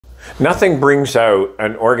Nothing brings out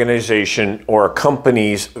an organization or a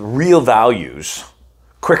company's real values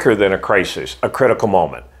quicker than a crisis, a critical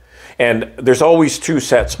moment. And there's always two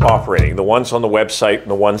sets operating, the ones on the website and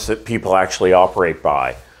the ones that people actually operate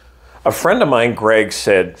by. A friend of mine, Greg,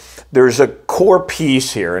 said there's a core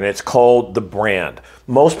piece here, and it's called the brand.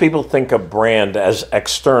 Most people think of brand as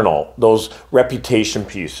external, those reputation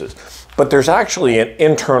pieces. But there's actually an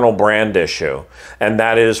internal brand issue, and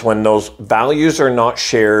that is when those values are not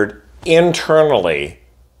shared internally,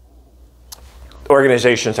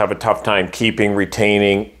 organizations have a tough time keeping,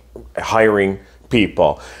 retaining, hiring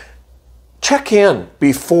people. Check in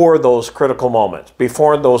before those critical moments,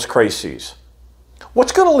 before those crises.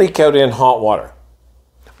 What's going to leak out in hot water?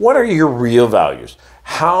 What are your real values?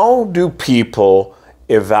 How do people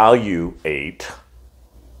evaluate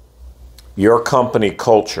your company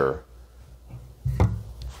culture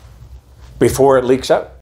before it leaks out?